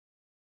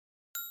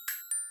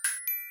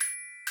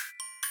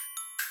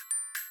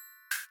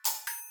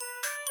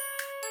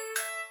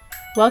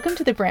Welcome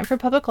to the Brantford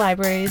Public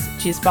Library's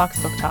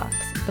Juicebox Book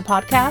Talks, the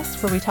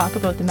podcast where we talk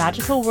about the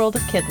magical world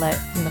of Kidlit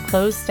from the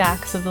closed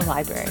stacks of the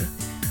library.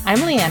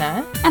 I'm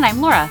Leanna. And I'm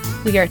Laura.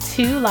 We are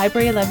two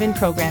Library 11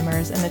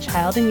 programmers in the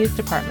Child and Youth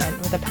Department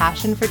with a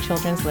passion for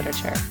children's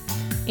literature.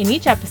 In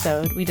each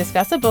episode, we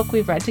discuss a book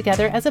we've read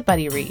together as a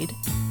buddy read,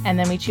 and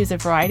then we choose a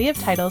variety of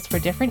titles for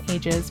different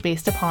ages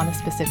based upon a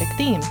specific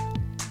theme.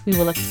 We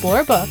will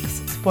explore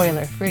books,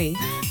 spoiler-free,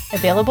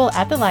 available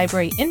at the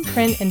library in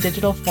print and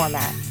digital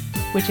formats,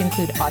 which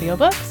include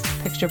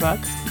audiobooks, picture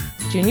books,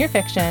 junior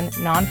fiction,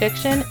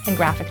 nonfiction, and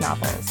graphic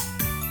novels.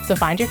 So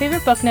find your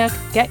favorite book nook,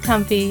 get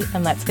comfy,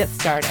 and let's get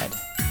started.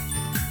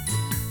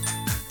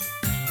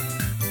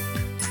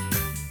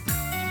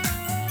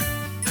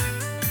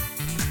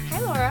 Hi,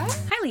 Laura.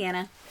 Hi,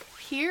 Leanna.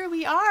 Here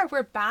we are.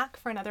 We're back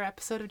for another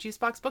episode of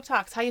Juicebox Book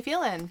Talks. How you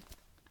feeling?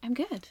 I'm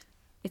good.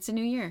 It's a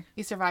new year.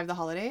 You survived the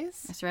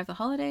holidays? I survived the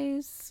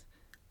holidays,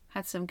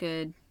 had some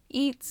good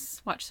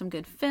eats, watched some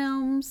good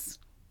films,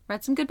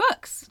 read some good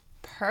books.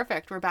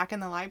 Perfect. We're back in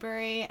the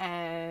library,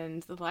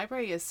 and the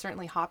library is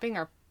certainly hopping.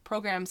 Our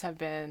programs have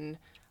been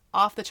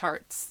off the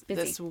charts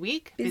this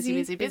week.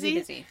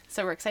 Busy.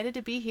 So we're excited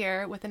to be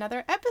here with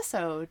another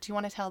episode. Do you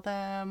want to tell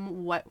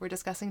them what we're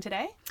discussing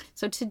today?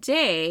 So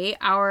today,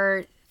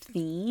 our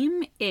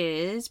theme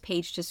is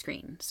page to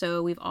screen.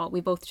 So we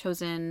both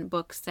chosen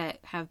books that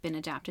have been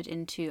adapted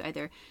into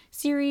either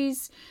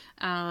series,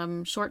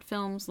 short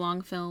films,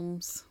 long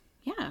films,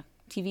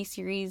 TV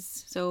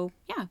series. So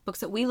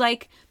books that we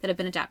like that have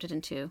been adapted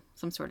into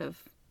some sort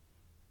of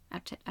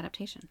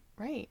adaptation.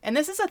 Right. And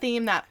this is a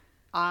theme that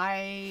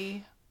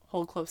I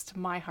hold close to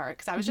my heart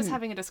because I was just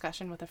having a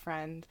discussion with a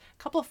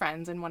couple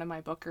friends in one of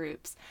my book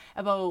groups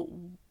about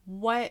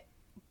what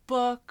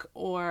book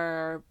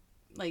or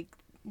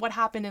what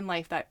happened in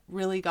life that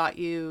really got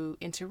you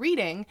into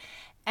reading.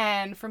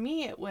 And for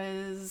me, it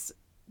was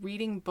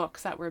reading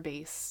books that were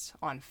based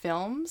on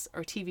films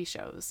or TV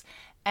shows.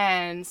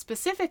 And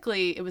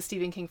specifically, it was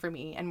Stephen King for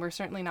me. And we're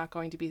certainly not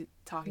going to be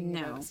talking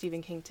about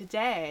Stephen King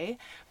today.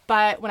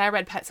 But when I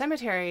read Pet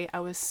Sematary,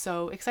 I was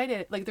so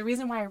excited. The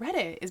reason why I read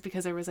it is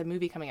because there was a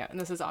movie coming out. And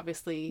this is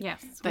obviously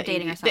we're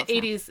dating ourselves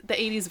the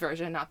 80s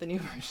version, not the new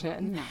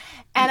version. No.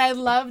 And I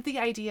loved the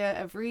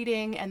idea of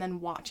reading and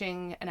then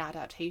watching an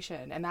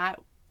adaptation. And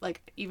that,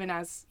 even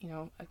as,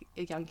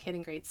 a young kid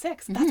in grade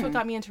 6, that's what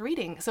got me into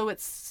reading. So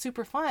it's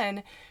super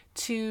fun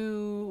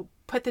to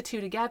put the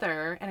two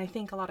together. And I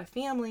think a lot of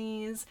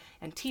families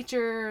and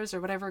teachers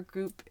or whatever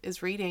group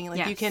is reading,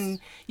 you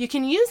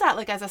can use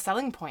that as a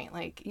selling point.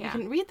 You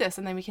can read this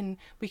and then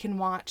we can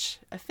watch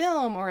a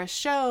film or a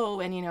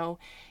show and,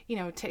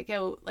 take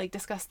out,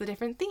 discuss the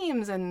different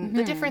themes and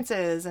the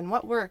differences and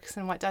what works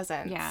and what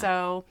doesn't. Yeah.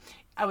 So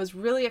I was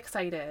really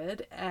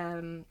excited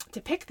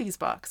to pick these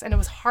books, and it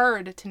was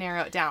hard to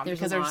narrow it down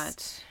because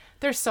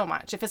there's so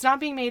much. If it's not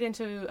being made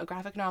into a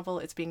graphic novel,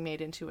 it's being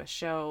made into a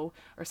show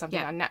or something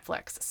on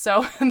Netflix.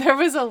 So there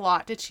was a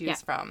lot to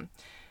choose from.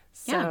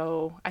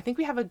 So I think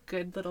we have a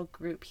good little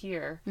group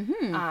here.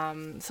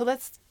 So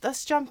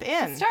let's jump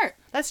in.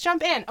 Let's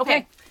jump in.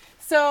 Okay.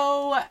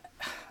 So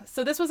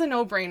this was a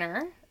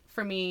no-brainer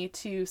for me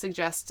to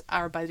suggest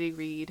our buddy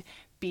read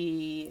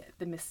be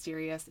The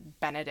Mysterious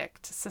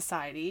Benedict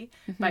Society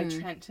by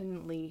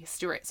Trenton Lee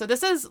Stewart. So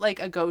this is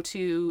a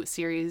go-to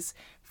series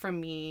for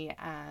me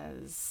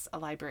as a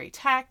library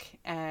tech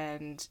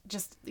and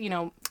just,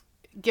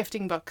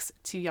 gifting books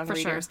to young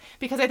readers. Sure.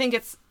 Because I think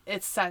it's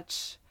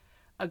such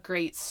a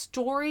great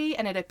story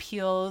and it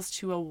appeals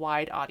to a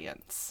wide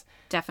audience.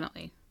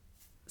 Definitely.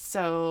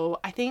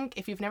 So I think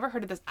if you've never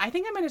heard of this, I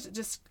think I'm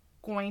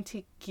going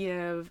to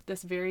give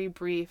this very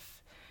brief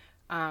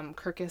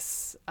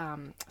Kirkus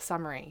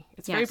summary.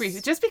 It's very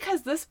brief. Just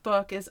because this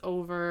book is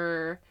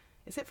over,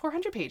 is it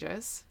 400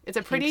 pages? It's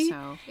a pretty...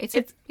 so.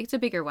 It's a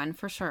bigger one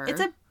for sure. It's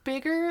a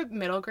bigger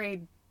middle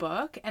grade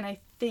book, and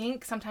I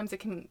think sometimes it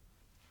can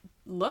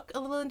look a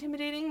little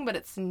intimidating, but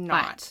it's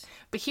not.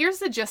 But here's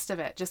the gist of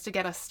it, just to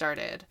get us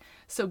started.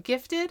 So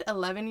gifted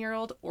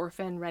 11-year-old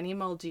orphan Rennie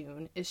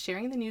Muldoon is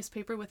sharing the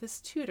newspaper with his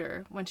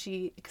tutor when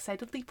she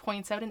excitedly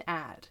points out an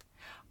ad.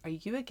 Are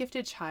you a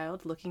gifted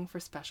child looking for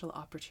special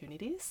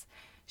opportunities?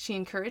 She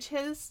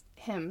encourages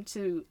him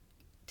to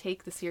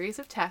take the series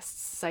of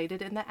tests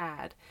cited in the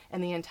ad,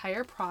 and the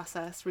entire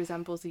process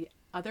resembles the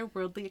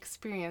otherworldly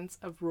experience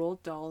of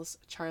Roald Dahl's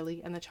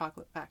Charlie and the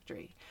Chocolate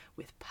Factory,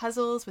 with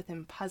puzzles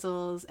within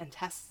puzzles and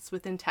tests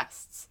within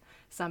tests,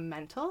 some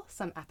mental,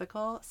 some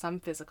ethical,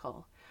 some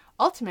physical.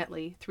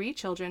 Ultimately, 3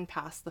 children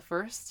pass the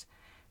first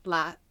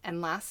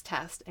and last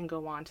test and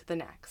go on to the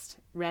next.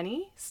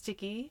 Rennie,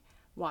 Sticky,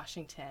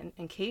 Washington,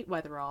 and Kate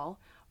Weatherall,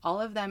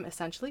 all of them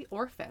essentially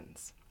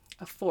orphans.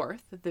 A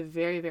fourth, the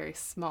very, very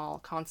small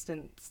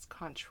Constance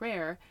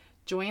Contraire,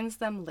 joins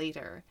them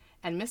later,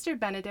 and Mr.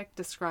 Benedict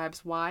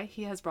describes why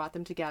he has brought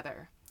them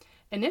together.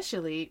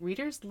 Initially,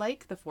 readers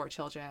like the 4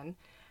 children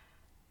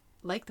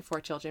like the 4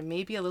 children,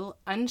 may be a little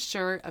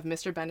unsure of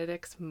Mr.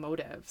 Benedict's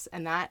motives,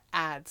 and that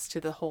adds to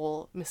the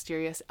whole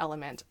mysterious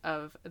element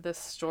of the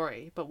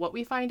story. But what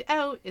we find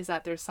out is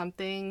that there's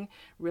something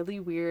really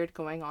weird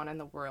going on in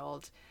the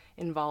world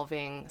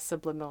involving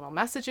subliminal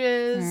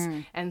messages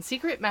and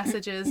secret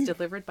messages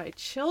delivered by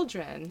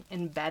children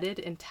embedded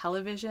in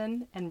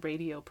television and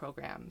radio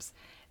programs.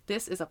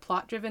 This is a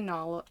plot-driven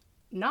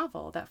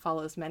novel that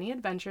follows many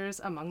adventures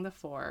among the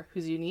 4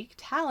 whose unique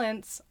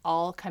talents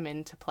all come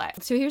into play.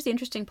 So here's the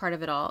interesting part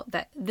of it all,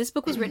 that this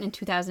book was written in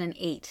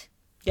 2008.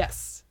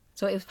 Yes.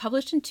 So it was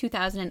published in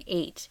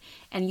 2008.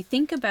 And you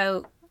think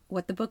about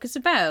what the book is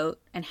about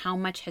and how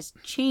much has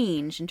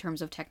changed in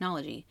terms of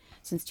technology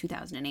since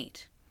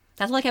 2008.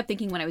 That's what I kept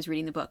thinking when I was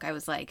reading the book. I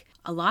was like,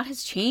 a lot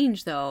has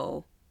changed,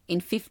 though, in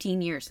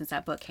 15 years since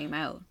that book came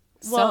out.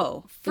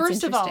 Well, So,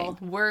 first of all,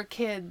 were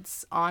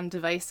kids on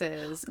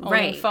devices, owning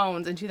Right.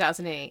 phones in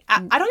 2008?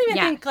 I don't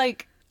even think,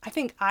 like, I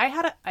think I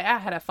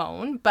had a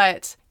phone,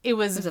 but it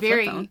was a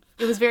flip phone.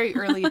 very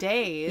early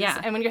days.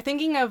 Yeah. And when you're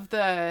thinking of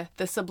the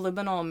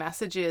subliminal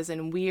messages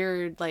and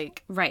weird,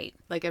 like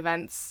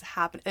events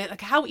happen,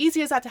 like how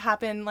easy is that to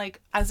happen,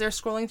 like as they're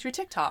scrolling through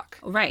TikTok?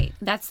 Right.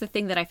 That's the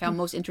thing that I found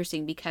most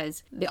interesting,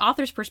 because the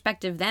author's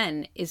perspective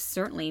then is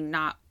certainly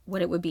not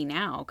what it would be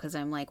now, because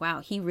I'm like, wow,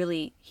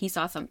 he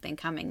saw something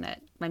coming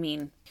that, I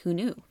mean, who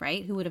knew,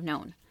 right? Who would have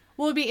known?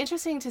 Well, it'd be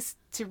interesting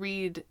to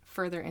read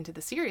further into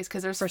the series,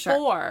 because there's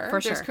 4.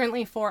 There's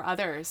currently 4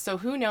 others. So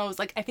who knows?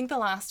 Like, I think the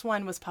last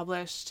one was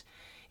published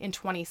in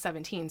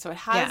 2017. So it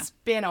has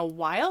been a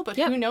while, but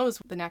who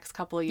knows what the next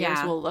couple of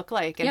years will look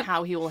like and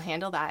how he will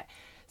handle that.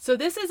 So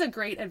this is a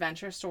great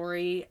adventure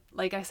story.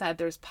 Like I said,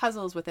 there's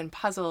puzzles within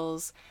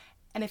puzzles.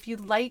 And if you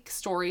like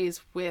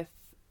stories with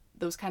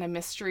those kind of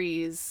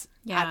mysteries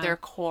at their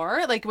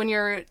core, like when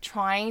you're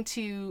trying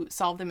to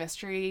solve the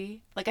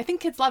mystery, like I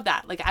think kids love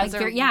that, like as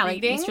they're reading.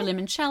 Like Mr.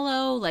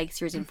 Limoncello, like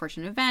Series of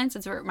Unfortunate Events.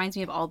 It reminds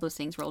me of all those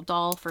things. Roald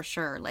Dahl, for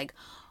sure, like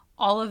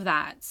all of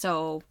that.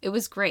 So it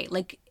was great,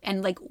 like,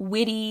 and like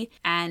witty,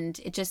 and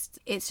it's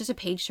just a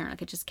page turn,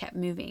 like it just kept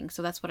moving.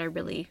 So that's what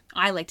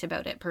I liked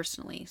about it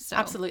personally. So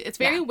absolutely, it's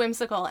very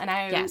whimsical, and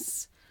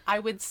I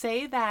would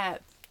say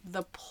that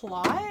the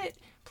plot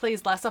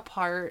plays less a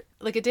part.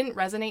 Like, it didn't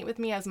resonate with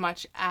me as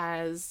much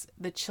as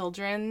the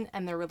children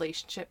and their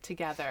relationship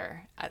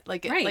together.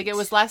 Like it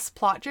was less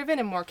plot driven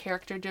and more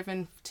character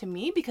driven to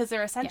me, because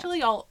they're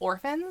essentially all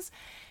orphans,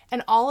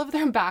 and all of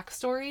their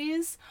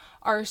backstories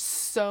are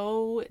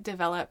so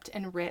developed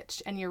and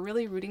rich, and you're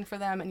really rooting for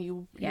them, and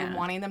you're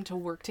wanting them to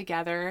work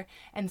together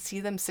and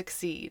see them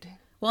succeed.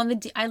 Well,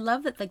 and I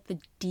love that, like, the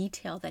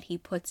detail that he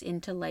puts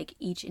into, like,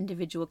 each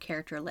individual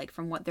character, like,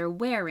 from what they're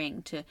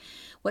wearing to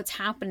what's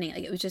happening.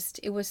 Like,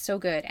 it was so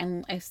good.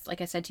 And like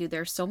I said to you,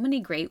 there's so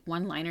many great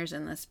one-liners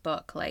in this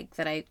book, like,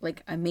 that I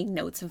made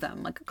notes of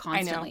them, like,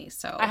 constantly. I know.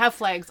 So I have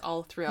flags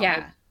all throughout.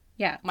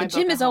 Yeah, the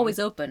gym is always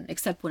open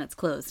except when it's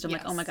closed. I'm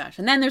like, oh my gosh.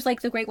 And then there's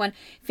like the great one,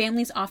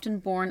 families often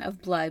born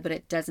of blood, but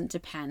it doesn't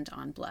depend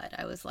on blood.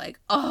 I was like,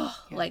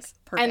 like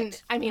perfect.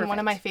 And I mean, one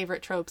of my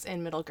favorite tropes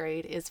in middle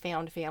grade is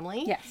found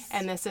family. Yes.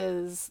 And this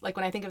is, like,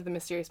 when I think of the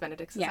Mysterious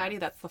Benedict Society,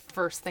 that's the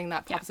first thing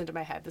that pops into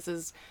my head. This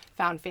is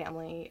found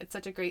family. It's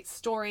such a great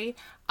story.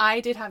 I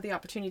did have the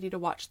opportunity to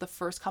watch the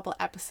first couple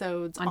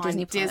episodes on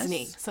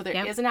Disney. So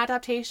there is an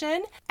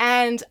adaptation,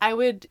 and I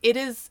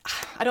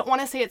don't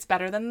want to say it's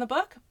better than the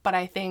book, but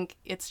I think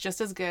it's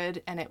just as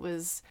good, and it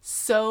was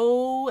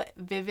so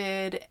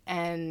vivid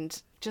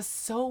and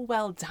just so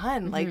well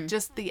done. Like,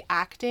 just the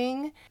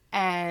acting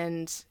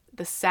and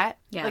the set,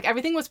 like,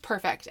 everything was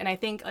perfect. And I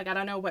think, like, I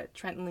don't know what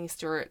Trenton Lee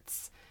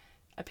Stewart's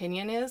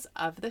opinion is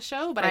of the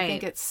show, but I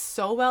think it's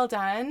so well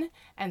done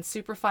and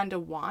super fun to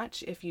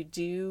watch if you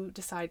do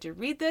decide to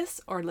read this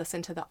or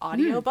listen to the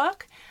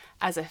audiobook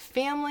as a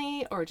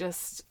family or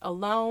just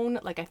alone.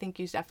 Like, I think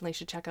you definitely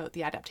should check out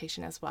the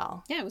adaptation as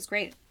well. Yeah, it was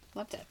great.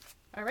 Loved it.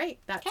 All right,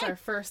 that's our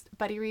first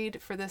buddy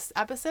read for this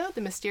episode,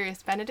 The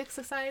Mysterious Benedict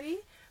Society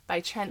by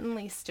Trenton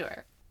Lee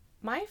Stewart.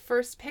 My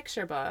first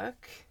picture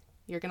book,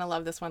 you're going to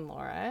love this one,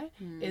 Laura,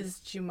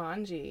 is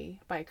Jumanji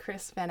by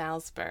Chris Van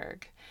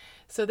Allsburg.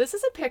 So this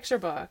is a picture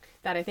book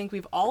that I think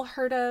we've all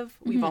heard of.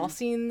 We've all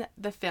seen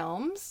the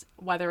films,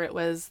 whether it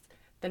was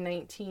the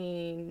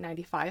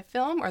 1995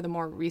 film or the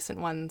more recent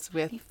ones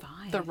with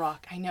 95. The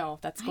Rock. I know,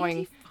 that's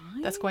going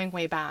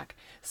way back.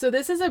 So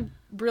this is a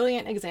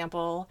brilliant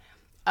example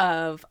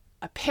of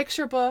a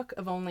picture book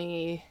of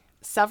only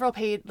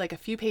a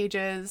few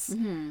pages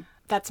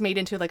that's made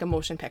into like a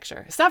motion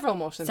picture. Several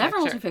motion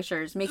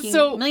pictures making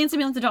millions and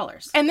millions of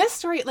dollars. And this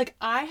story, like,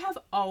 I have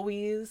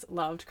always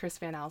loved Chris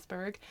Van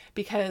Allsburg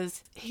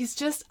because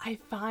I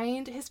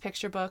find his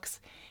picture books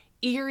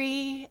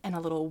eerie and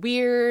a little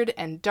weird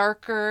and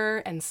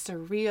darker and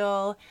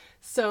surreal.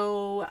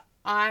 So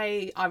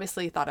I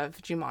obviously thought of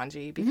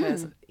Jumanji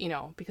because,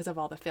 because of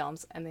all the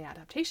films and the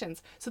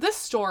adaptations. So this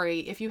story,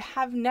 if you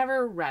have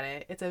never read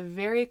it, it's a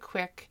very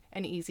quick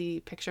and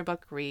easy picture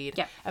book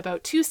read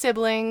about 2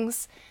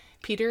 siblings,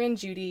 Peter and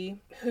Judy,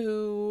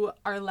 who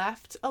are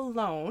left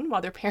alone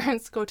while their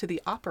parents go to the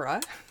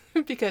opera.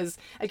 because,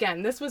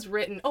 again, this was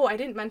written, oh, I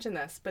didn't mention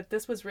this, but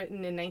this was written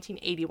in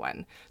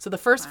 1981. So the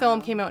first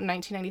film came out in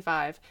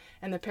 1995,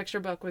 and the picture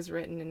book was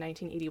written in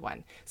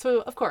 1981.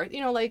 So, of course,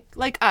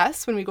 like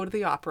us, when we go to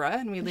the opera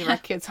and we leave our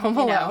kids home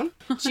alone,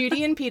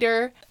 Judy and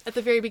Peter, at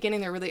the very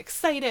beginning, they're really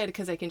excited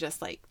because they can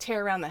just, like,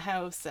 tear around the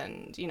house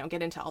and,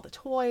 get into all the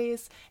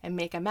toys and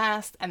make a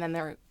mess, and then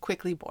they're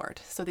quickly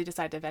bored. So they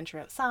decide to venture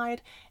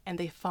outside, and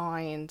they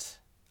find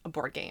a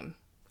board game,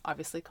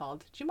 obviously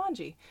called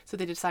Jumanji. So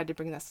they decide to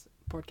bring this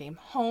board game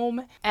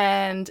home,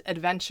 and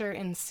adventure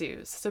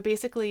ensues. So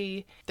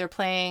basically, they're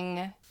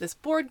playing this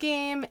board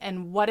game,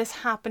 and what is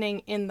happening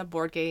in the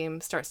board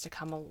game starts to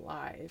come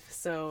alive.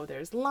 So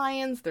there's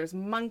lions, there's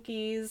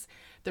monkeys,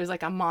 there's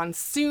like a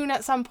monsoon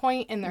at some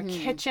point in their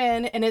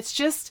kitchen, and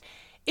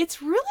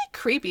it's really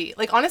creepy.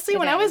 Like, honestly,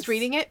 when I was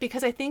reading it,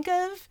 because I think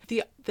of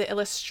the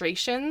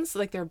illustrations,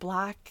 like they're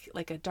black,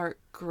 like a dark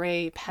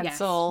gray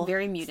pencil. Yes,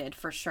 very muted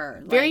for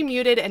sure. Very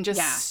muted and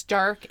just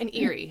stark and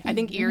eerie. I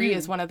think eerie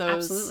is one of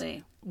those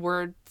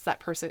words that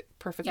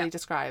perfectly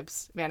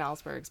describes Van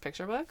Allsburg's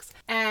picture books.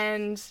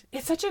 And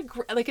it's such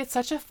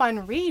a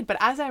fun read. But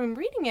as I'm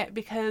reading it,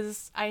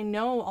 because I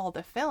know all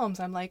the films,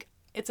 I'm like,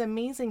 it's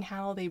amazing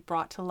how they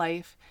brought to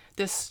life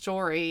this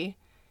story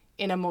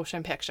in a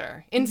motion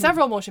picture, in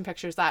several motion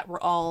pictures that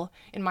were all,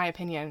 in my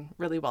opinion,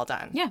 really well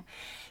done. Yeah.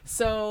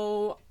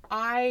 So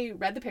I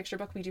read the picture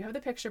book. We do have the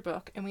picture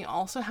book, and we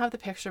also have the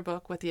picture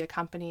book with the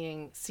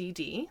accompanying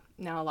CD.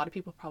 Now, a lot of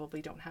people probably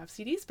don't have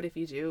CDs, but if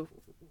you do,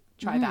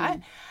 try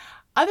that.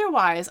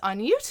 Otherwise, on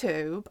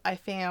YouTube, I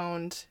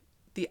found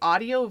the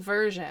audio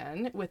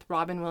version with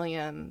Robin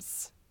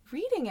Williams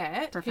reading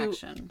it.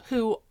 Perfection.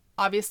 Who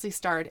obviously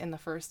starred in the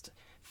first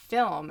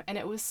film, and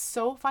it was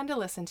so fun to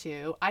listen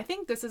to. I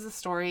think this is a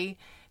story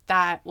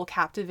that will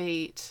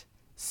captivate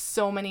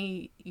so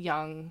many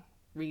young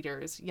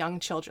readers, young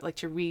children, like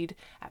to read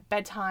at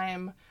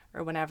bedtime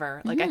or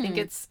whenever. Like, I think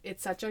it's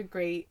such a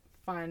great,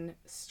 fun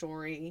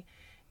story,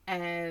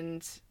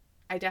 and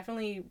I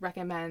definitely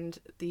recommend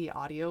the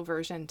audio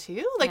version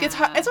too. Like, it's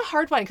a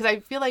hard one because I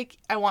feel like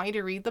I want you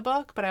to read the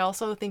book, but I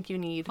also think you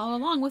need follow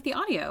along with the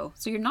audio.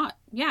 So you're not,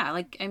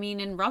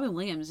 and Robin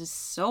Williams is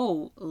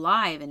so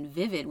live and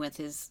vivid with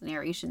his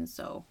narration.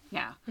 So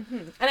yeah.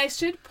 And I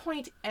should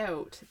point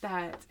out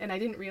that, and I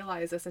didn't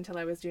realize this until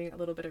I was doing a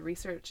little bit of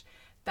research,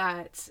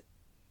 that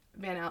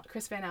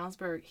Chris Van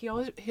Allsburg,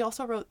 he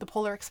also wrote The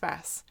Polar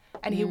Express,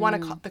 and he won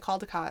the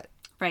Caldecott.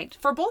 Right.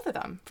 For both of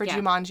them, for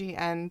Jumanji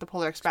and The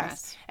Polar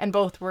Express. And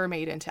both were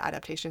made into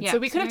adaptations. Yeah. So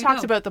we could have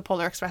talked about The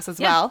Polar Express as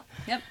well.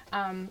 Yep.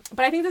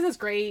 But I think this is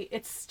great.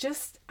 It's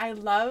just, I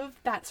love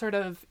that sort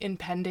of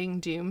impending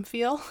doom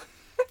feel,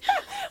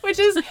 which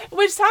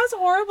sounds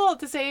horrible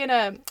to say in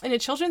a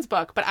children's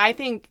book, but I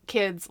think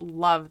kids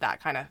love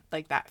that kind of,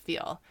 like, that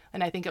feel.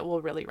 And I think it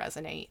will really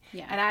resonate.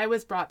 Yeah. And I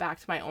was brought back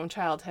to my own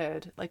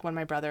childhood, like when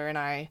my brother and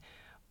I,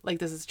 like,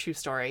 this is a true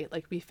story,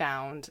 like we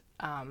found,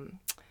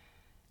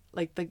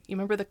 you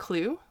remember the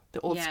Clue, the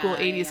old school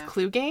 80s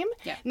Clue game?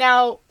 Yeah.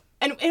 Now,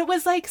 and it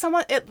was like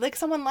someone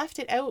left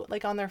it out,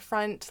 like, on their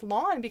front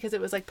lawn because it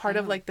was like part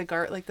of like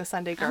the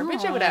Sunday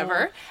garbage or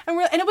whatever. And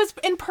it was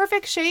in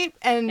perfect shape,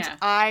 and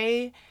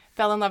I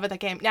fell in love with that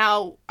game.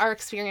 Now, our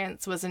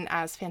experience wasn't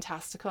as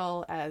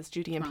fantastical as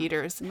Judy and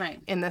Peter's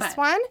in this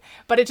one,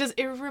 but it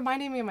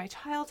reminded me of my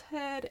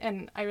childhood,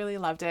 and I really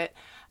loved it.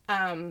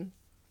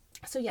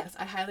 So yes,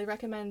 I highly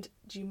recommend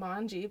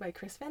Jumanji by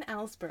Chris Van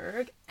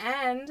Allsburg,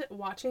 and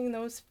watching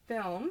those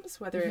films,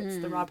 whether it's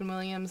the Robin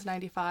Williams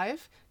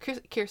 95,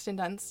 Kirsten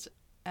Dunst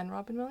and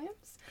Robin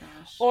Williams,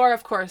 or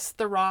of course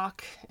The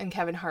Rock and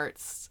Kevin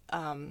Hart's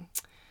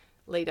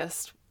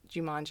latest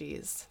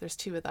Jumanjis. There's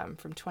two of them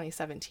from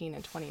 2017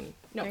 and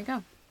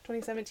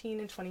 2017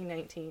 and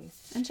 2019.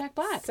 And Jack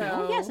Black.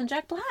 And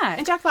Jack Black.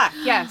 And Jack Black,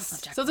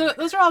 yes. So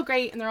those are all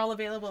great, and they're all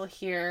available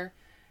here.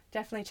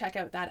 Definitely check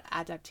out that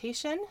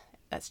adaptation.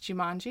 That's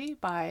Jumanji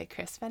by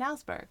Chris Van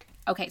Allsburg.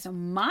 Okay, so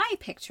my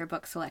picture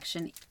book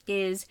selection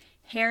is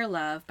Hair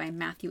Love by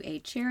Matthew A.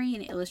 Cherry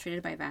and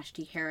illustrated by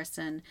Vashti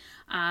Harrison.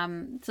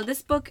 So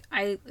this book,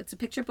 it's a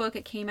picture book.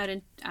 It came out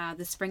in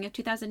the spring of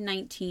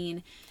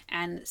 2019,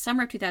 and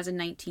summer of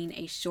 2019,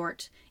 a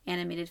short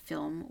animated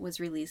film was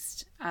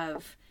released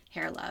of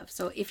Hair Love.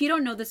 So if you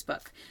don't know this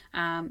book,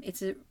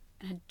 it's an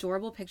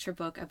adorable picture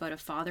book about a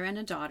father and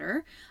a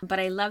daughter, but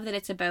I love that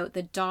it's about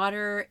the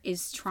daughter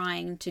is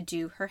trying to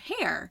do her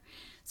hair.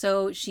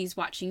 So she's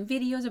watching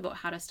videos about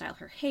how to style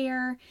her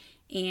hair,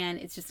 and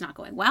it's just not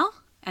going well.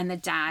 And the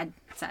dad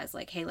says,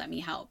 like, hey, let me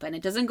help. And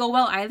it doesn't go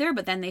well either,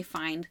 but then they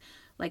find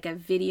like a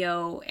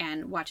video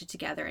and watch it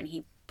together, and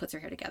he puts her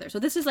hair together. So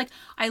this is like,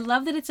 I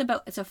love that it's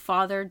a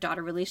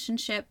father-daughter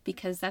relationship,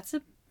 because that's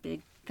a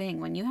big thing.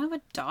 When you have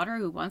a daughter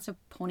who wants a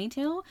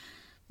ponytail,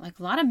 like,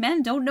 a lot of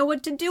men don't know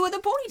what to do with a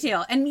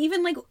ponytail. And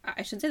even, like,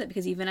 I shouldn't say that,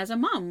 because even as a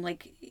mom,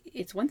 like,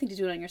 it's one thing to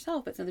do it on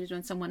yourself, but it's another to do it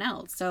on someone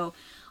else. So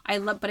I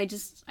love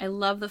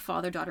the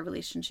father-daughter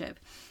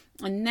relationship.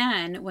 And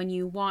then when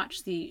you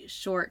watch the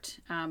short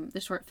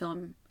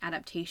film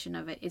adaptation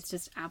of it, it's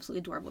just absolutely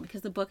adorable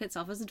because the book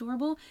itself is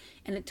adorable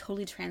and it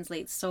totally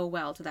translates so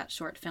well to that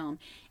short film.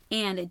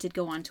 And it did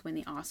go on to win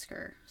the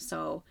Oscar,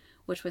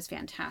 which was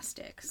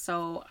fantastic.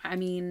 So, I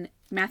mean,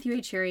 Matthew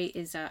A. Cherry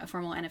is a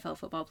former NFL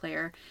football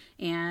player,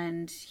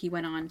 and he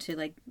went on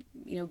to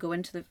go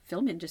into the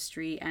film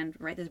industry and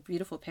write this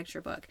beautiful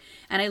picture book.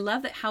 And I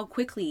love that how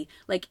quickly,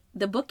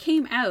 the book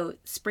came out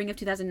spring of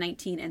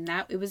 2019, and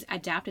that it was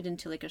adapted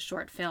into a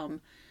short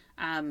film,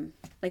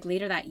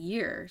 later that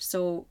year.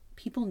 So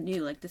people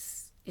knew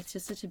this. It's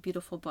just such a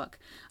beautiful book.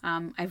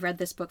 I've read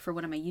this book for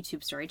one of my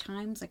YouTube story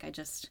times.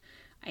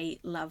 I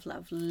love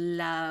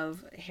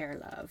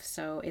Hair Love.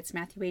 So it's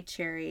Matthew A.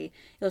 Cherry,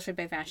 illustrated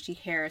by Vashti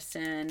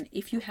Harrison.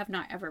 If you have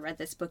not ever read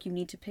this book, you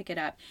need to pick it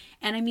up.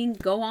 And I mean,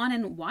 go on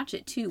and watch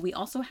it too. We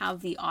also have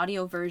the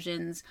audio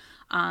versions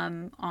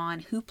on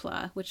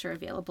Hoopla, which are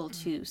available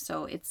too.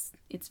 So it's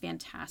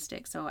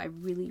fantastic. So I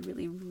really,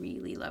 really,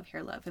 really love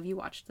Hair Love. Have you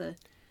watched the...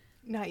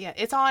 Not yet.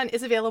 It's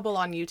available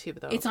on YouTube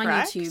though. It's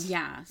correct? On YouTube,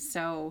 yeah.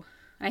 So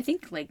I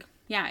think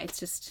it's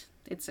just...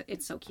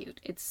 It's so cute.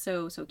 It's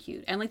so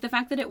cute. And the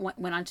fact that it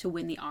went on to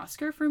win the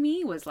Oscar for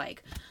me was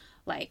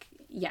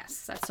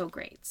yes, that's so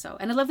great. So,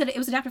 and I love that it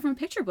was adapted from a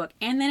picture book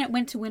and then it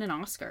went to win an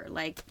Oscar.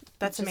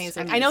 That's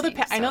amazing. I know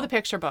the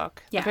picture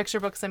book. Yeah. The picture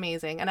book's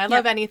amazing. And I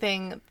love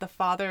anything the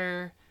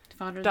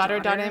father-daughter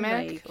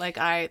dynamic.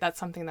 That's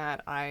something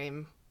that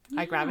I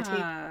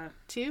gravitate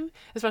to,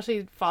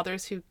 especially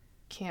fathers who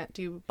can't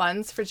do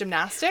buns for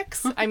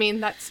gymnastics. I mean,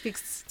 that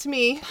speaks to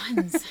me.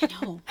 Buns, I know.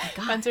 Oh my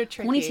God. Buns are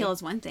tricky. Ponytail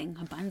is one thing.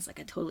 A bun's a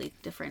totally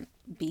different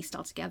beast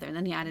altogether. And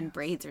then you add in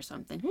braids or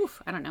something.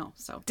 Oof, I don't know.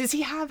 So, does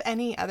he have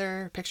any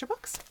other picture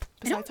books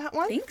besides that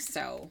one? I think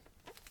so.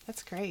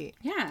 That's great.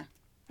 Yeah.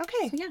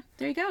 Okay. So yeah,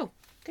 there you go.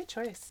 Good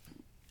choice.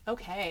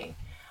 Okay.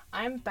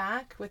 I'm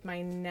back with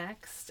my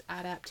next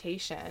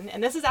adaptation.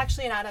 And this is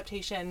actually an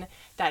adaptation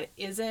that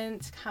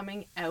isn't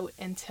coming out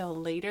until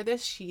later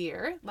this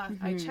year.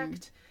 I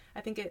checked. I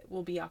think it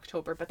will be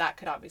October, but that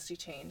could obviously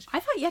change. I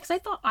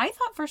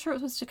thought for sure it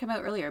was supposed to come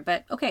out earlier,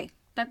 but okay,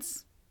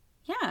 that's,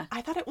 yeah.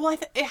 I thought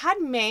it had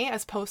May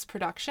as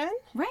post-production.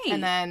 Right.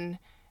 And then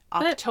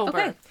October.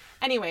 Okay.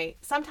 Anyway,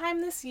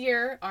 sometime this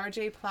year,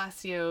 R.J.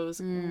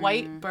 Palacio's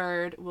White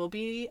Bird will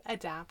be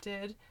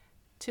adapted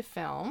to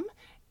film.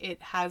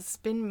 It has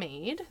been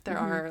made.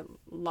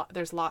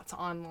 There's lots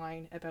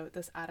online about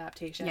this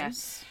adaptation.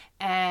 Yes.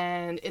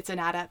 And it's an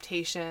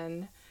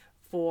adaptation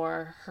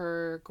for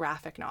her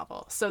graphic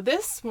novel. So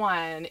this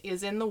one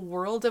is in the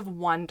world of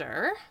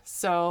wonder.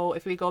 So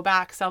if we go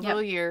back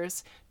several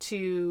years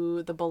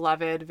to the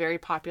beloved, very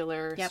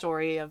popular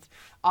story of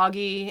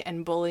Augie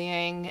and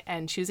bullying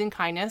and choosing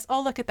kindness.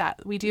 Oh, look at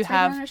that. We do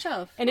have, right on our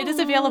shelf. And it is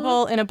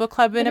available in a book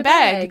club in a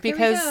bag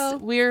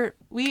because we are,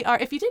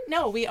 if you didn't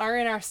know, we are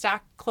in our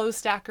closed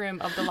stack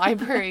room of the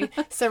library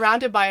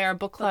surrounded by our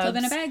book clubs. Book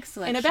club in a bag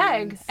selections. In a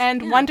bag.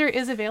 And Wonder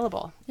is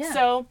available. Yeah.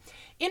 So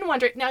in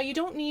Wonder, now you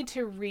don't need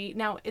to read,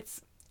 now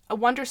it's a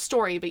Wonder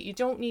story, but you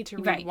don't need to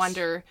read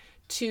Wonder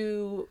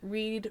to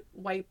read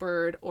White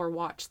Bird or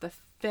watch the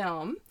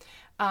film.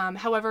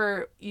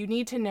 However, you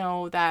need to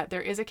know that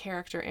there is a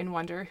character in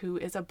Wonder who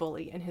is a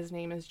bully, and his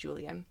name is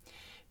Julian,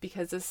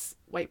 because this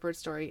White Bird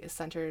story is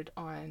centered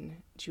on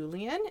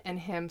Julian and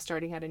him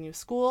starting at a new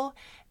school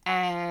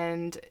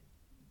and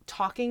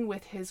talking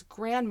with his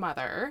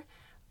grandmother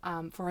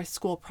for a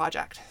school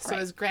project. So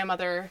his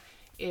grandmother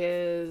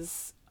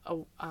is a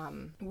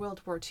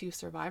World War II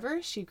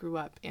survivor. She grew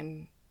up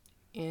in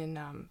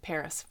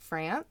Paris,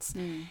 France,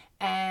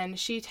 and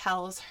she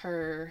tells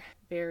her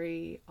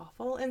very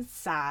awful and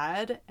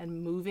sad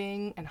and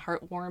moving and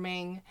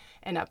heartwarming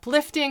and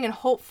uplifting and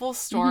hopeful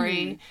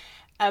story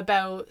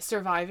about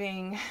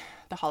surviving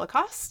the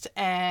Holocaust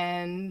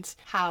and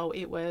how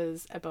it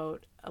was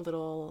about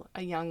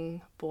a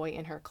young boy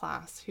in her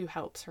class who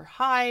helps her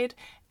hide.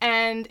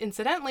 And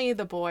incidentally,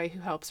 the boy who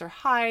helps her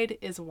hide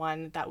is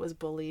one that was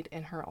bullied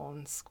in her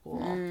own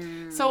school.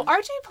 So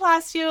R.J.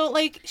 Palacio,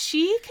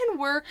 she can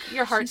work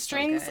your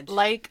heartstrings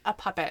like a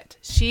puppet.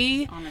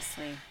 She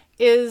honestly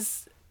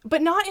is,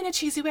 but not in a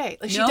cheesy way.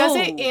 She does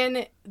it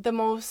in the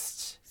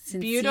most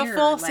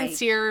beautiful,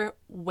 sincere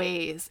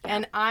ways.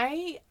 And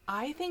I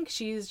think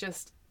she's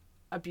just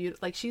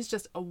she's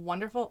just a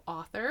wonderful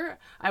author.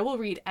 I will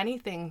read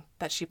anything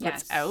that she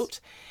puts out.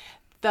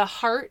 The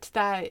heart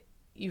that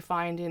you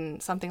find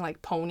in something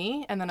like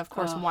Pony, and then of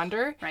course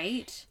Wonder,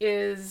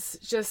 is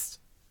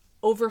just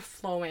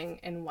overflowing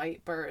in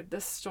White Bird.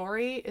 This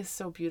story is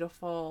so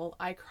beautiful.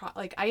 I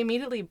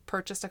immediately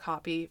purchased a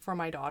copy for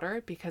my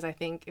daughter because I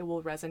think it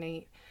will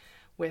resonate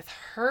with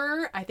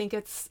her. I think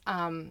it's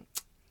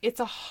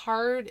a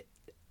hard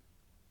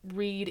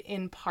read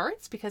in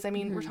parts because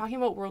we're talking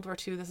about World War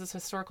II. This is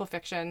historical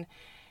fiction.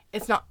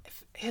 It's not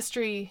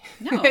history.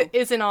 No.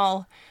 Isn't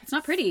all. It's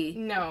not pretty.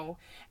 No.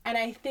 And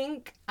I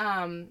think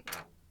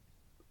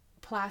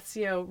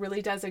Palacio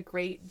really does a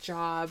great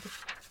job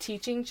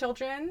teaching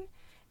children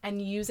and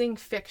using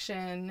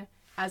fiction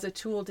as a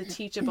tool to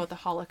teach about the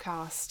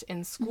Holocaust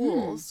in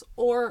schools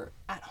or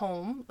at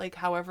home, like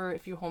however,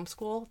 if you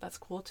homeschool, that's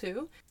cool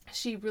too.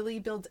 She really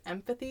builds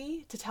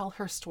empathy to tell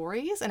her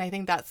stories. And I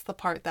think that's the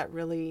part that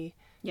really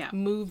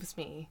moves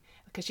me,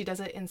 because she does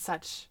it in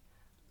such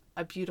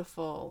a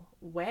beautiful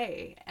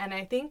way. And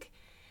I think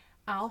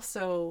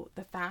also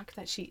the fact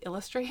that she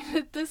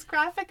illustrated this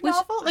graphic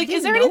novel, like,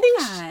 is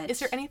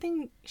there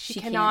anything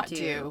she cannot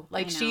do?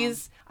 Like,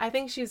 I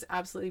think she's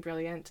absolutely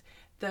brilliant.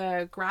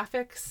 The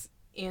graphics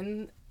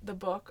in the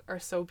book are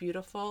so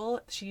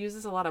beautiful. She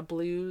uses a lot of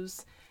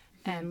blues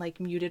and like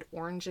muted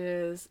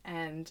oranges,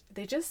 and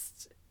they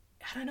just,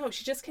 I don't know,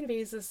 she just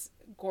conveys this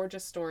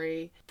gorgeous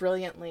story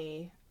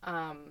brilliantly.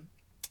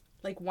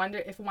 Like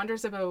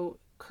wonders about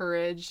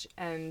courage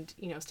and,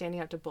 you know,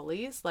 standing up to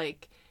bullies,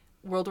 like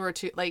World War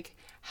II, like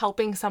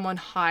helping someone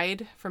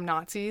hide from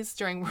Nazis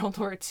during World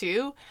War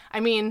II. I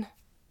mean,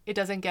 it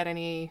doesn't get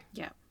any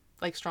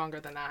like stronger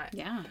than that.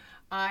 Yeah.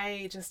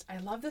 I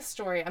love this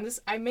story.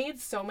 I made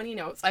so many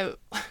notes.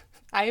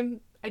 I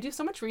do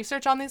so much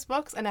research on these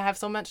books, and I have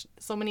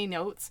so many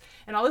notes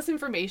and all this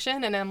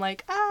information, and I'm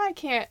like, I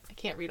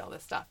can't read all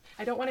this stuff.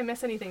 I don't want to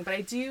miss anything, but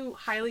I do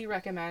highly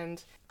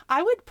recommend.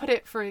 I would put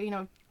it for,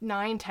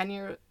 9, 10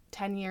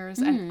 years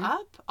and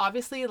up.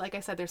 Obviously, like I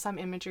said, there's some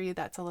imagery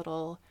that's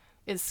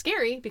is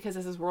scary because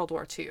this is World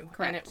War II.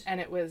 Correct. And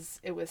it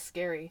was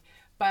scary.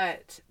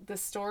 But the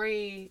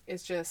story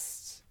is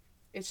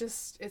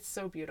it's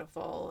so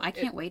beautiful. I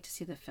can't wait to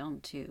see the film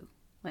too.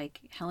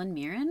 Like Helen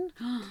Mirren.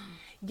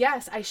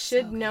 Yes, I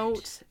should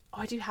note.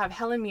 I do have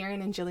Helen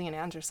Mirren and Gillian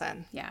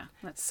Anderson. Yeah.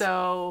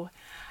 So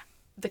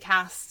the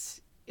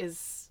cast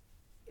is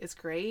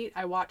great.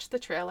 I watched the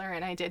trailer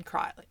and I did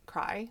cry.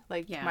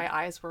 Like my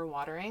eyes were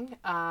watering.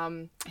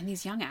 And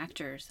these young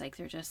actors, like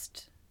they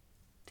just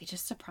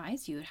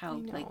surprise you at how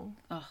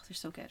they're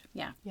so good.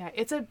 Yeah. Yeah,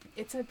 it's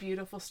a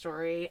beautiful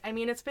story. I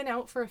mean, it's been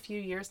out for a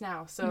few years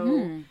now.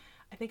 So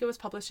I think it was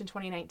published in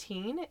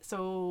 2019.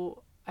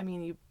 So I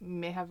mean, you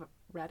may have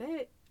read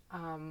it.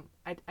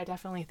 I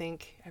definitely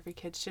think every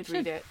kid should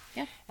read it.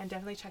 Yeah. And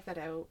definitely check that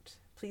out.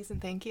 Please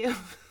and thank you.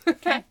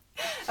 Okay.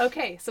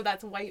 Okay, so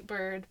that's White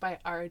Bird by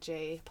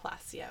R.J.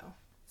 Palacio.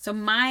 So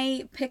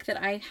my pick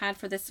that I had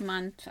for this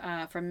month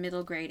from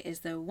middle grade is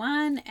The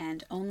One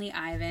and Only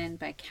Ivan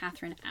by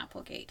Katherine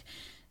Applegate.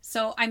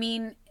 So, I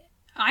mean,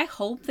 I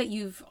hope that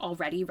you've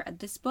already read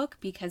this book,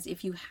 because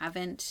if you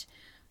haven't,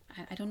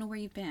 I don't know where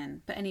you've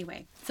been. But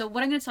anyway, so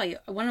what I'm going to tell you,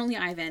 One and Only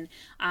Ivan,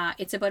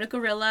 it's about a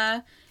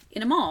gorilla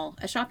in a mall,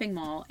 a shopping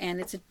mall, and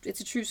it's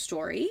a true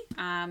story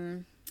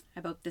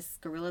about this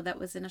gorilla that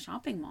was in a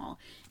shopping mall.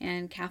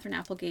 And Katherine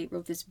Applegate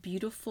wrote this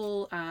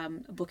beautiful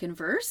book in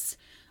verse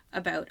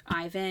about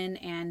Ivan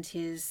and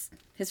his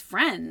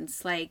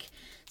friends, like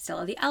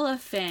Stella the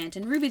elephant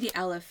and Ruby the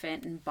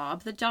elephant and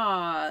Bob the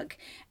dog.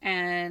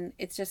 And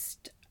it's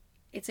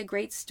a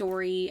great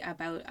story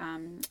about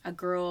a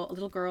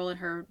little girl and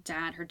her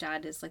dad. Her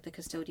dad is like the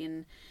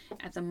custodian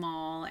at the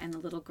mall, and the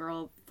little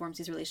girl forms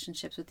these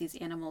relationships with these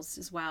animals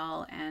as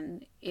well.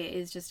 And it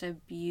is just a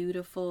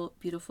beautiful,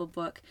 beautiful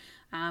book.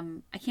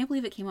 I can't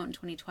believe it came out in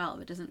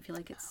 2012. It doesn't feel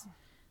like it's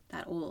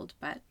that old,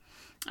 but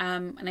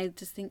and I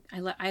just think I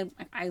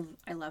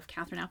love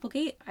Katherine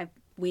Applegate. I've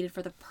waited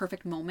for the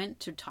perfect moment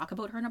to talk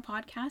about her in a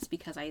podcast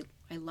because I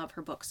love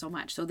her book so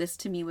much. So this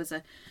to me was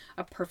a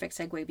perfect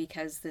segue,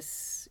 because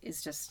this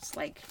is just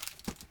like,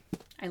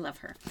 I love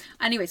her.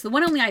 Anyway, so The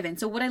One Only Ivan.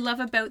 So what I love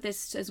about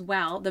this as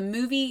well, the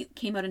movie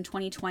came out in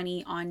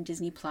 2020 on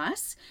Disney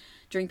Plus.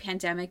 During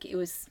pandemic, it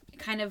was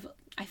kind of,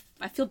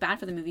 I feel bad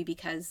for the movie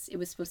because it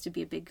was supposed to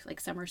be a big like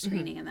summer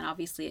screening, and then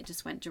obviously it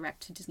just went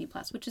direct to Disney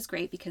Plus, which is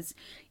great because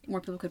more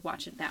people could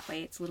watch it that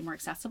way. It's a little more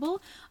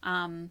accessible.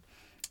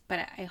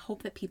 But I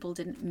hope that people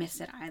didn't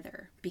miss it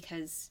either,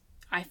 because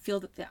I feel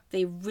that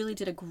they really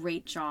did a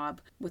great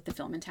job with the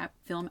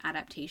film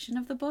adaptation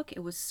of the book.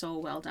 It was so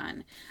well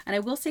done. And I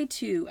will say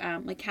too,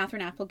 like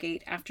Katherine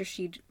Applegate, after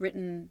she'd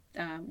written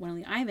One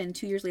Only Ivan,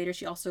 2 years later,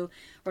 she also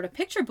wrote a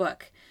picture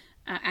book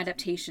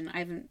adaptation,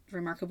 Ivan,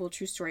 Remarkable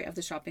True Story of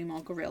the Shopping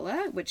Mall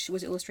Gorilla, which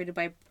was illustrated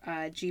by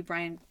G.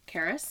 Brian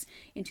Karras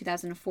in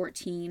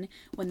 2014.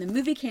 When the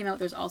movie came out,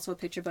 there's also a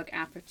picture book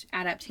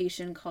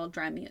adaptation called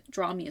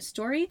Draw Me a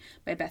Story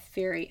by Beth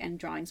Ferry and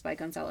drawings by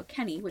Gonzalo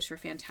Kenny, which were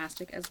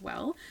fantastic as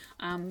well.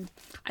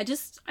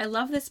 I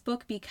love this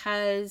book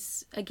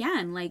because,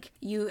 again, like,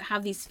 you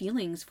have these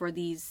feelings for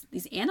these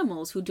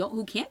animals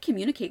who can't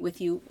communicate with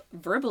you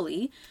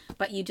verbally,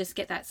 but you just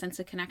get that sense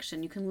of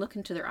connection. You can look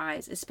into their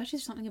eyes, especially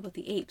something about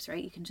the apes,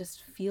 right? You can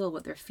just feel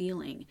what they're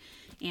feeling.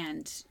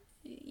 And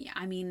yeah,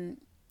 I mean,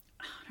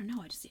 I don't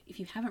know. If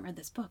you haven't read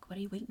this book, what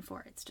are you waiting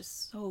for? It's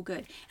just so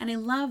good. And I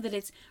love that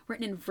it's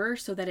written in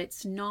verse so that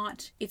it's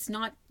not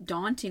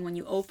daunting when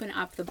you open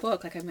up the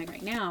book like I'm like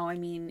right now. I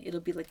mean, it'll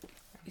be like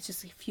it's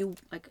just a few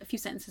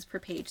sentences per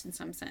page in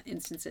some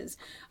instances.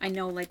 I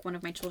know like one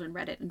of my children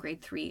read it in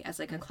grade 3 as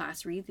like a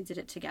class read. They did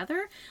it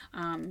together.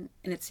 And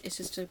it's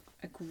just a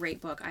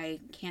great book. I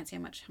can't say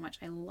how much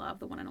I love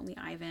The One and Only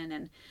Ivan.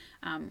 And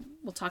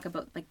we'll talk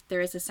about, like,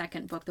 there is a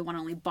second book, The One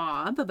and Only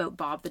Bob, about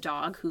Bob the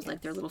dog, who's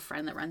like their little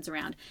friend that runs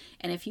around.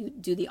 And if you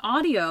do the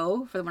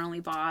audio for The One and Only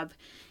Bob,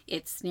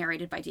 it's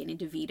narrated by Danny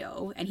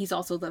DeVito, and he's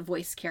also the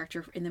voice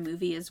character in the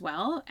movie as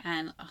well.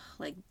 And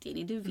like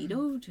Danny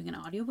DeVito doing an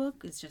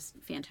audiobook is just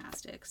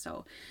fantastic.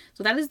 So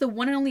that is The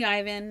One and Only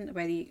Ivan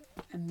by the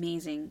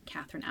amazing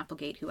Catherine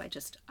Applegate, who I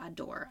just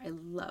adore. I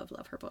love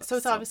her books. So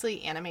it's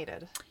obviously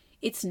animated.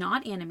 It's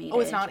not animated. Oh,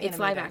 it's not animated. It's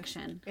live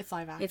action. It's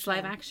live action. It's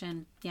live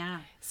action. Yeah.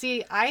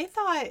 See, I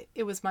thought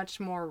it was much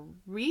more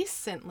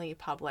recently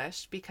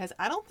published, because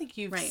I don't think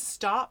you've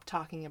stopped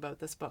talking about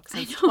this book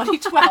since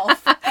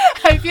 2012.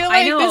 I feel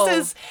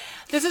like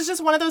this is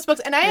just one of those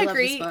books, and I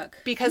agree, love this book.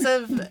 Because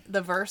of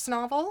the verse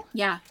novel.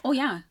 Yeah. Oh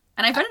yeah.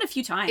 And I've read it a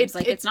few times.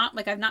 It's not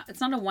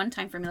a one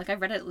time for me. Like,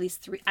 I've read it at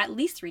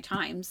least three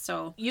times.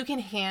 So you can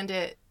hand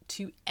it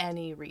to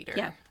any reader.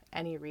 Yeah.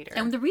 Any reader.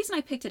 And the reason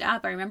I picked it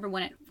up, I remember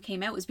when it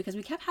came out, was because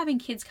we kept having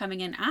kids coming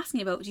in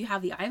asking about, do you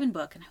have the Ivan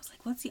book? And I was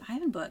like, what's the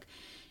Ivan book?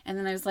 And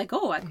then I was like,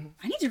 I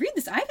need to read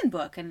this Ivan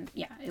book. And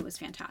yeah, it was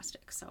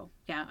fantastic. So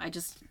yeah,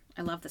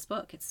 I love this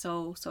book. It's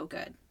so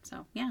good.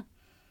 So yeah.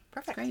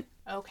 Perfect. Great.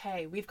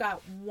 Okay, we've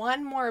got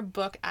one more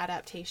book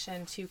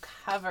adaptation to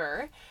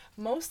cover,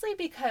 mostly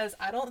because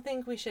I don't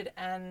think we should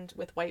end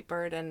with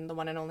Whitebird and The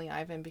One and Only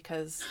Ivan,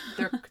 because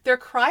they're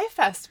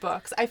Cryfest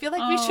books. I feel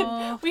like we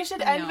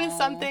should end with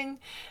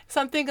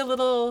something a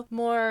little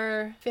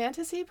more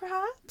fantasy,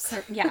 perhaps.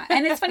 Yeah,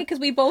 and it's funny because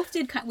we both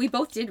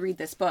did read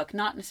this book,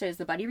 not necessarily as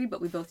the buddy read, but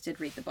we both did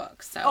read the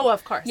book. So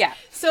of course. Yeah.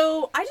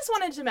 So I just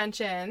wanted to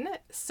mention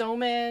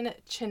Soman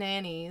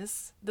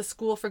Chinani's The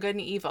School for Good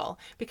and Evil,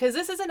 because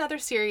this is another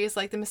series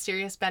like the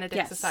Mysterious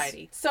Benedict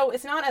Society. So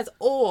it's not as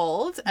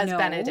old as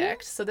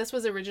Benedict. So this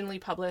was originally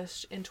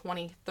published in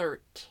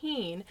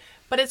 2013,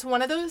 but it's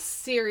one of those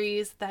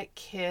series that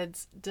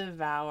kids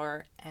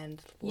devour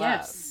and love.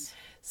 Yes.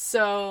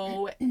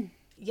 So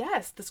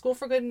yes, The School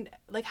for Good.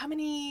 Like, how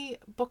many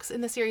books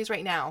in the series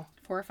right now?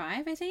 4 or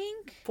 5, I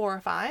think. 4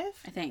 or 5?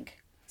 I think.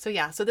 So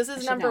yeah, so this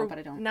is number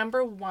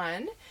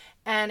 1,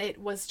 and it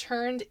was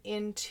turned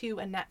into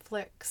a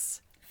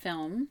Netflix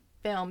film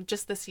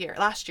just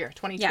last year,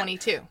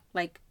 2022. Yeah.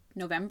 Like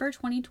November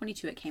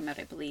 2022 it came out,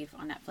 I believe,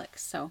 on Netflix.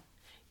 So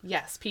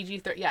yes,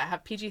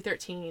 have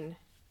PG-13,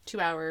 2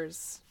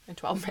 hours and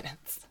 12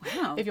 minutes.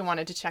 Wow. If you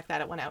wanted to check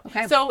that one out.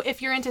 Okay. So if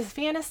you're into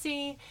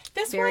fantasy,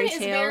 this one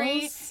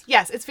is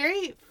it's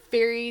very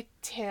fairy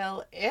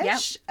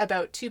tale-ish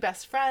about 2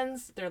 best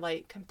friends. They're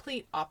like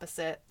complete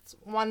opposites.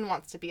 One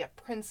wants to be a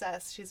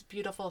princess. She's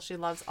beautiful. She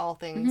loves all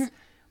things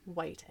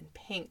white and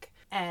pink.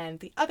 And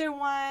the other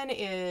one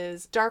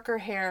is darker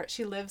hair.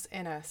 She lives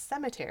in a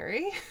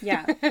cemetery.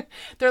 Yeah.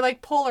 They're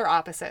like polar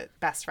opposite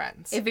best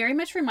friends. It very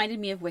much reminded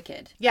me of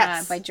Wicked.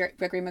 Yes. By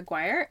Gregory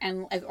Maguire,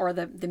 or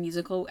the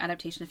musical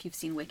adaptation, if you've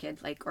seen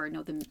Wicked, like, or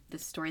know the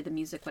story, the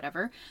music,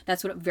 whatever.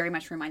 That's what it very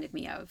much reminded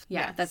me of.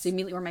 Yeah. Yes. That's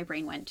immediately where my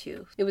brain went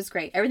to. It was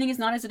great. Everything is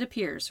not as it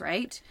appears,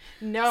 right?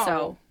 No.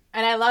 So,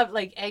 and I love,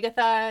 like,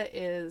 Agatha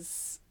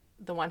is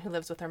the one who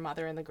lives with her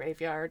mother in the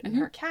graveyard and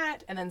her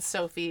cat, and then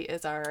Sophie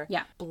is our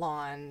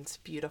blonde,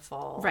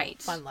 beautiful,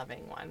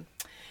 fun-loving one.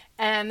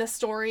 And the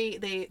story,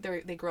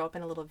 they grow up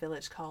in a little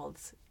village called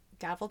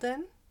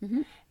Gavaldon,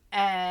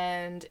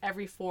 and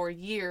every 4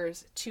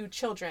 years 2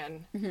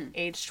 children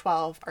aged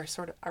 12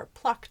 are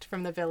plucked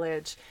from the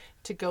village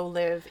to go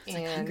live in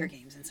like Hunger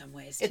Games in some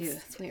ways too.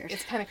 It's weird.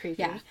 It's kind of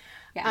creepy.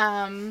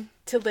 Yeah.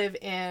 To live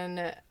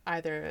in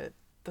either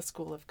the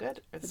School of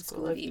Good or the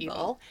School of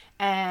Evil.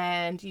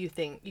 And you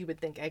would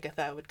think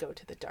Agatha would go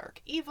to the dark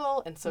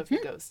evil, and Sophie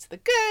goes to the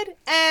good,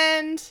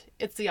 and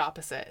it's the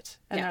opposite.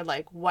 And they're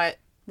like,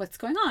 what's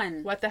going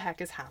on? What the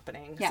heck is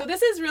happening? Yeah. So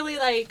this is really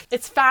like,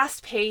 it's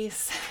fast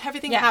paced.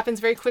 Everything happens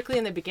very quickly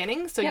in the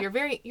beginning. So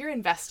you're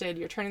invested.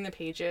 You're turning the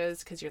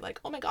pages because you're like,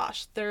 oh my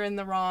gosh, they're in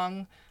the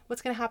wrong.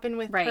 What's going to happen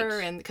with her?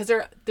 And because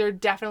they're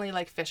definitely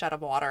like fish out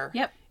of water.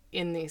 Yep.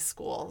 In these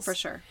schools. For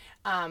sure.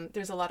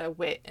 There's a lot of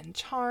wit and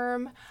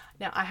charm.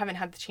 Now, I haven't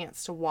had the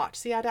chance to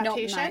watch the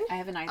adaptation. No, I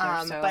haven't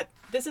either. But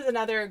this is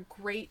another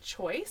great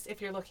choice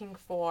if you're looking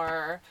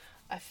for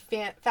a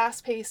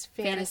fast-paced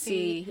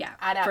fantasy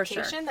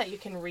adaptation that you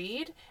can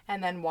read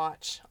and then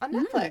watch on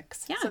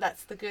Netflix. Yeah. So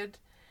that's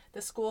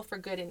The School for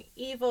Good and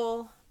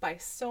Evil by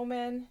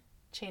Soman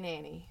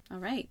Chinani. All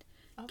right.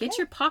 Okay. Get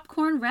your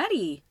popcorn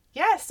ready.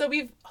 Yeah, so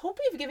hope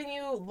we've given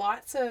you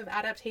lots of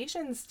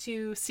adaptations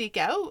to seek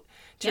out,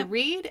 to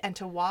read, and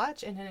to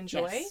watch and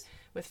enjoy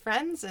with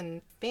friends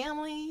and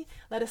family.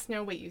 Let us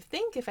know what you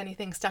think, if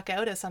anything stuck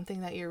out as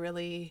something that you're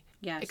really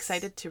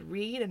excited to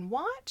read and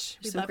watch.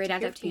 We'd love great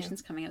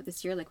adaptations coming out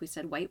this year. Like we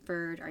said,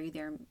 Whitebird, Are You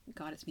There?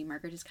 God, It's Me,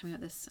 Margaret is coming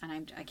out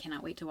and I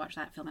cannot wait to watch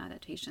that film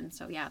adaptation.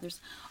 So yeah, there's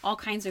all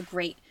kinds of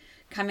great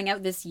coming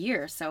out this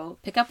year. So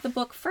pick up the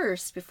book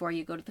first before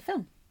you go to the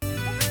film.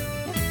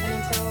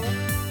 And until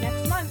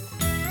next month.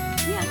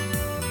 Yeah.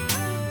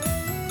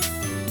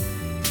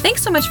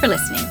 Thanks so much for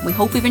listening. We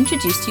hope we've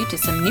introduced you to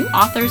some new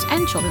authors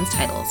and children's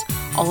titles.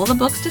 All the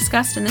books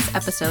discussed in this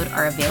episode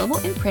are available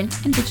in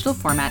print and digital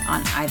format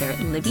on either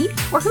Libby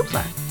or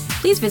Hoopla.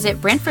 Please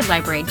visit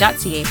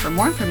brantfordlibrary.ca for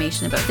more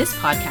information about this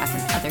podcast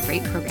and other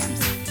great programs.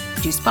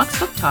 Juicebox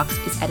Book Talks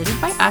is edited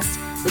by us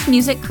with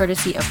music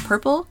courtesy of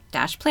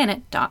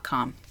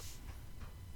purple-planet.com.